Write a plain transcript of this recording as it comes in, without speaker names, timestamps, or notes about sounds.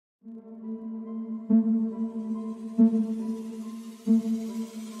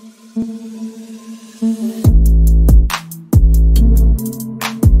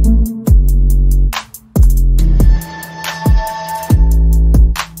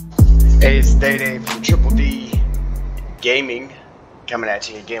Hey, it's Day from Triple D Gaming, coming at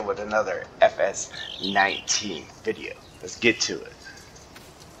you again with another Fs19 video. Let's get to it.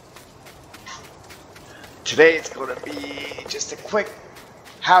 Today it's going to be just a quick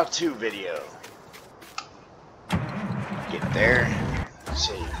how-to video. Get there,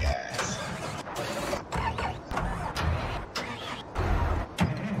 show you guys.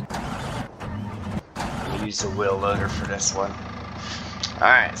 I'm gonna use the wheel loader for this one.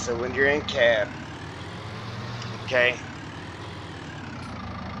 Alright, so when you're in cab, okay,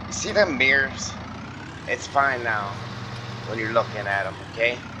 you see them mirrors? It's fine now when you're looking at them,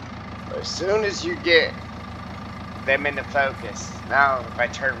 okay? But as soon as you get them into focus, now if I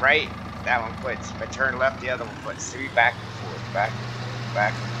turn right, that one quits. If I turn left, the other one quits. See, back and forth, back and forth,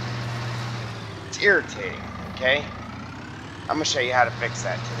 back and forth. It's irritating, okay? I'm gonna show you how to fix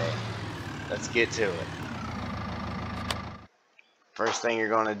that today. Let's get to it. First thing you're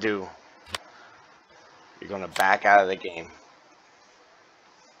gonna do, you're gonna back out of the game.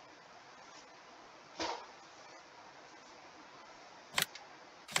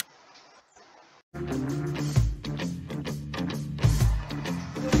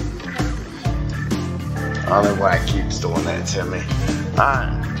 I don't know why it keeps doing that to me.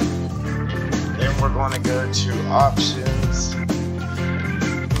 Alright. Then we're going to go to options.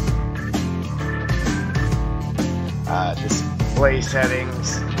 Display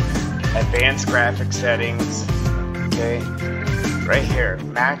settings. Advanced graphic settings. Okay. Right here.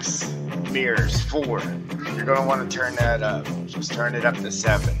 Max mirrors 4. You're going to want to turn that up. Just turn it up to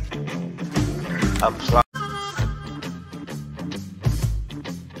 7. Apply.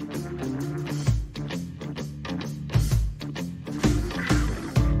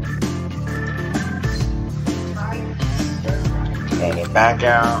 And then back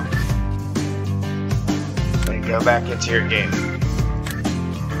out, and go back into your game.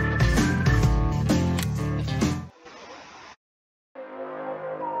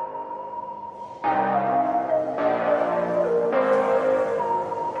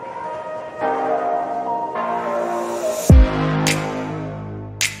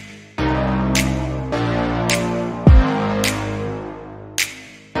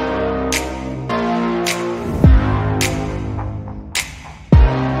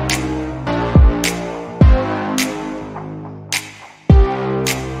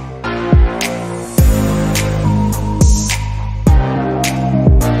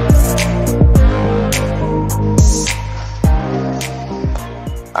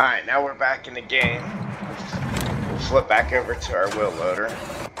 Alright, now we're back in the game. We'll flip back over to our wheel loader.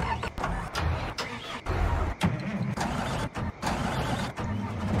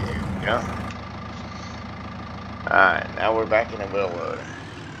 There we go. Alright, now we're back in the wheel loader.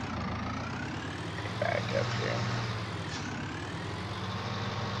 Back up here.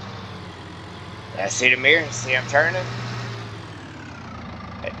 Now see the mirror? See I'm turning?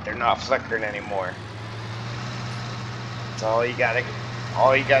 They're not flickering anymore. That's all you gotta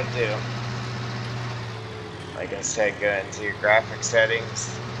do. Like I said, go into your graphic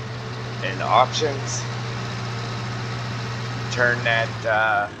settings and options. Turn that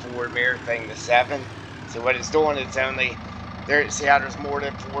forward mirror thing to 7. So what it's doing, it's only there. See how there's more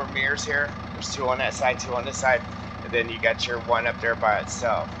than 4 mirrors here? There's 2 on that side, 2 on this side, and then you got your one up there by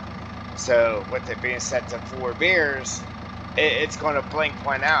itself. So with it being set to 4 mirrors, it's going to blink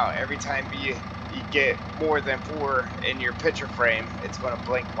one out every time you get more than 4 in your picture frame. It's going to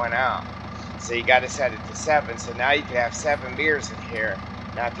blink one out. So you got to set it to 7. So now you can have 7 mirrors in here.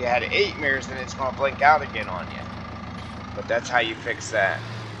 Now if you had 8 mirrors, then it's going to blink out again on you. But that's how you fix that.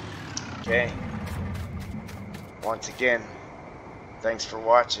 Okay. Once again, thanks for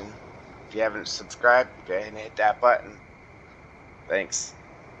watching. If you haven't subscribed, go ahead and hit that button. Thanks.